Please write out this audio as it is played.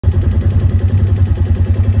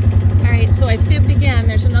I fibbed again.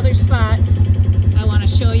 There's another spot I want to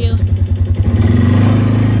show you.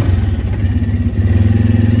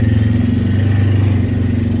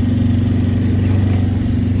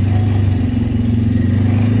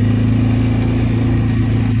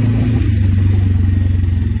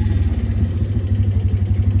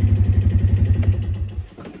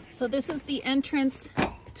 So this is the entrance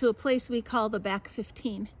to a place we call the Back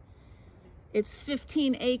 15. It's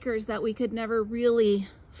 15 acres that we could never really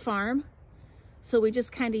farm. So we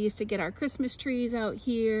just kind of used to get our Christmas trees out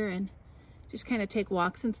here and just kind of take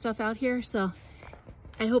walks and stuff out here. So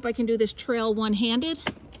I hope I can do this trail one-handed.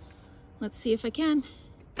 Let's see if I can.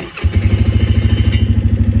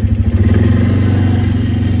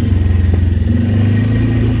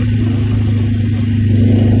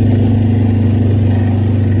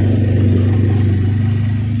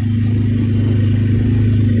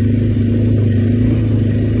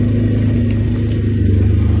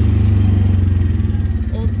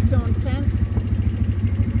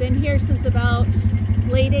 Since about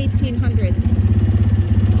late 1800s.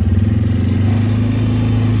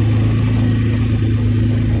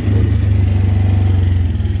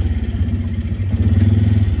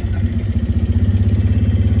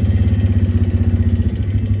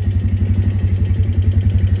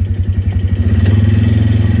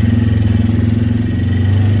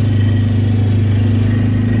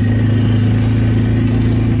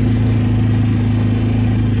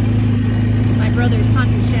 My brother's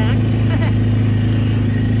hunting shack.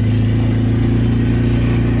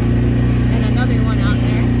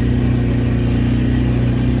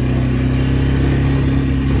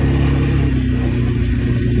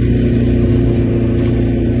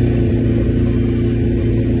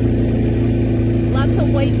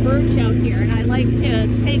 White birch out here, and I like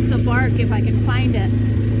to take the bark if I can find it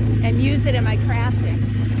and use it in my crafting.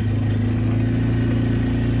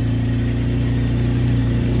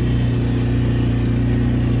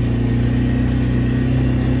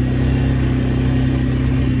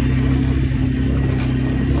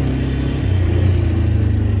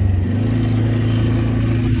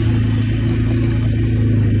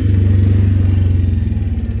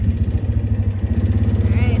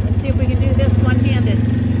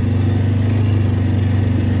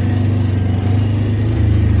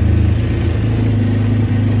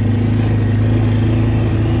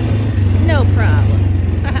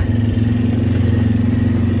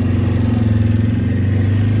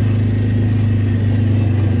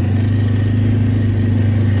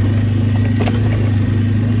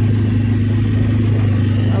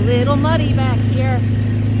 Little muddy back here.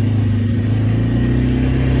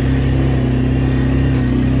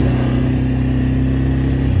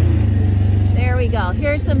 There we go.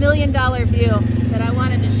 Here's the $1 million view.